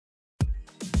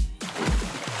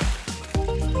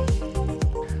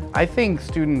I think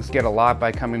students get a lot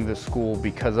by coming to the school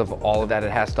because of all of that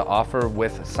it has to offer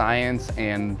with science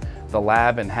and the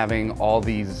lab and having all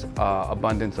these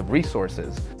abundance of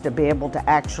resources. To be able to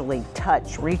actually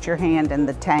touch, reach your hand in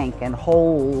the tank and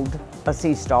hold a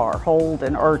sea star, hold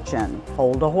an urchin,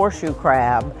 hold a horseshoe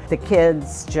crab, the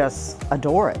kids just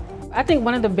adore it. I think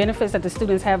one of the benefits that the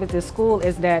students have at this school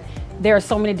is that there are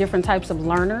so many different types of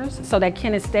learners, so that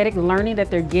kinesthetic learning that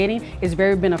they're getting is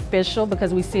very beneficial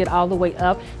because we see it all the way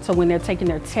up to when they're taking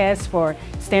their tests for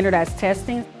standardized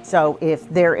testing. So if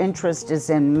their interest is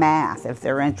in math, if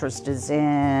their interest is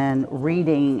in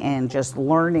reading and just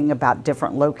learning about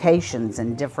different locations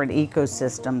and different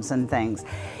ecosystems and things,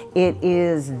 it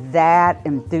is that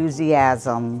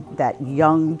enthusiasm that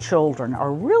young children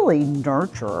are really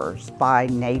nurturers by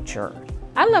nature.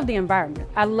 I love the environment.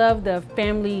 I love the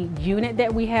family unit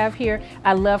that we have here.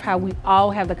 I love how we all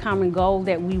have the common goal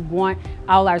that we want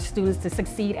all our students to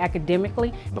succeed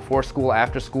academically. Before school,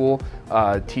 after school,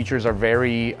 teachers are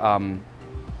very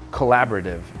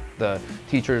collaborative. The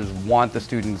teachers want the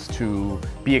students to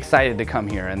be excited to come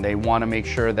here, and they want to make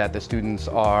sure that the students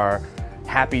are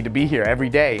happy to be here every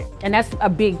day. And that's a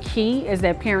big key, is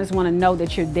that parents want to know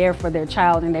that you're there for their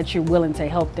child and that you're willing to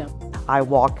help them. I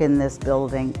walk in this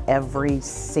building every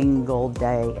single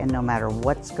day, and no matter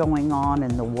what's going on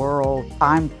in the world,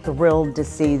 I'm thrilled to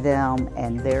see them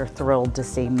and they're thrilled to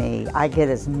see me. I get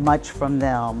as much from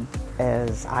them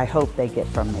as I hope they get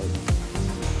from me.